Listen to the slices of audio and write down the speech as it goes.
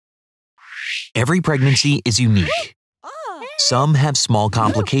Every pregnancy is unique. Some have small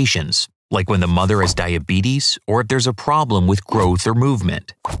complications, like when the mother has diabetes or if there's a problem with growth or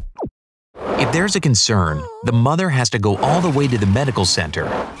movement. If there's a concern, the mother has to go all the way to the medical center,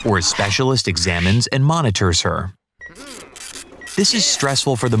 where a specialist examines and monitors her. This is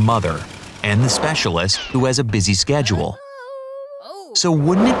stressful for the mother and the specialist who has a busy schedule. So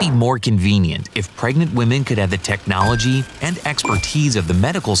wouldn't it be more convenient if pregnant women could have the technology and expertise of the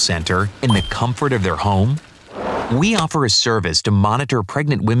medical center in the comfort of their home? We offer a service to monitor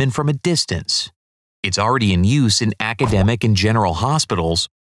pregnant women from a distance. It's already in use in academic and general hospitals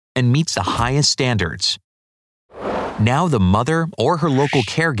and meets the highest standards. Now the mother or her local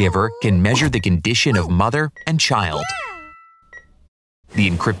caregiver can measure the condition of mother and child. The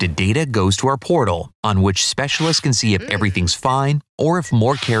encrypted data goes to our portal, on which specialists can see if everything's fine or if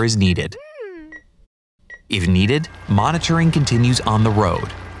more care is needed. If needed, monitoring continues on the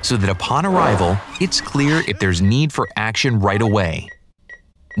road, so that upon arrival, it's clear if there's need for action right away.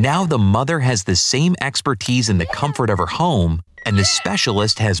 Now the mother has the same expertise in the comfort of her home, and the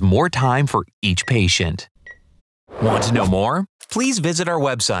specialist has more time for each patient. Want to know more? Please visit our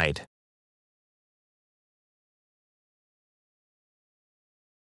website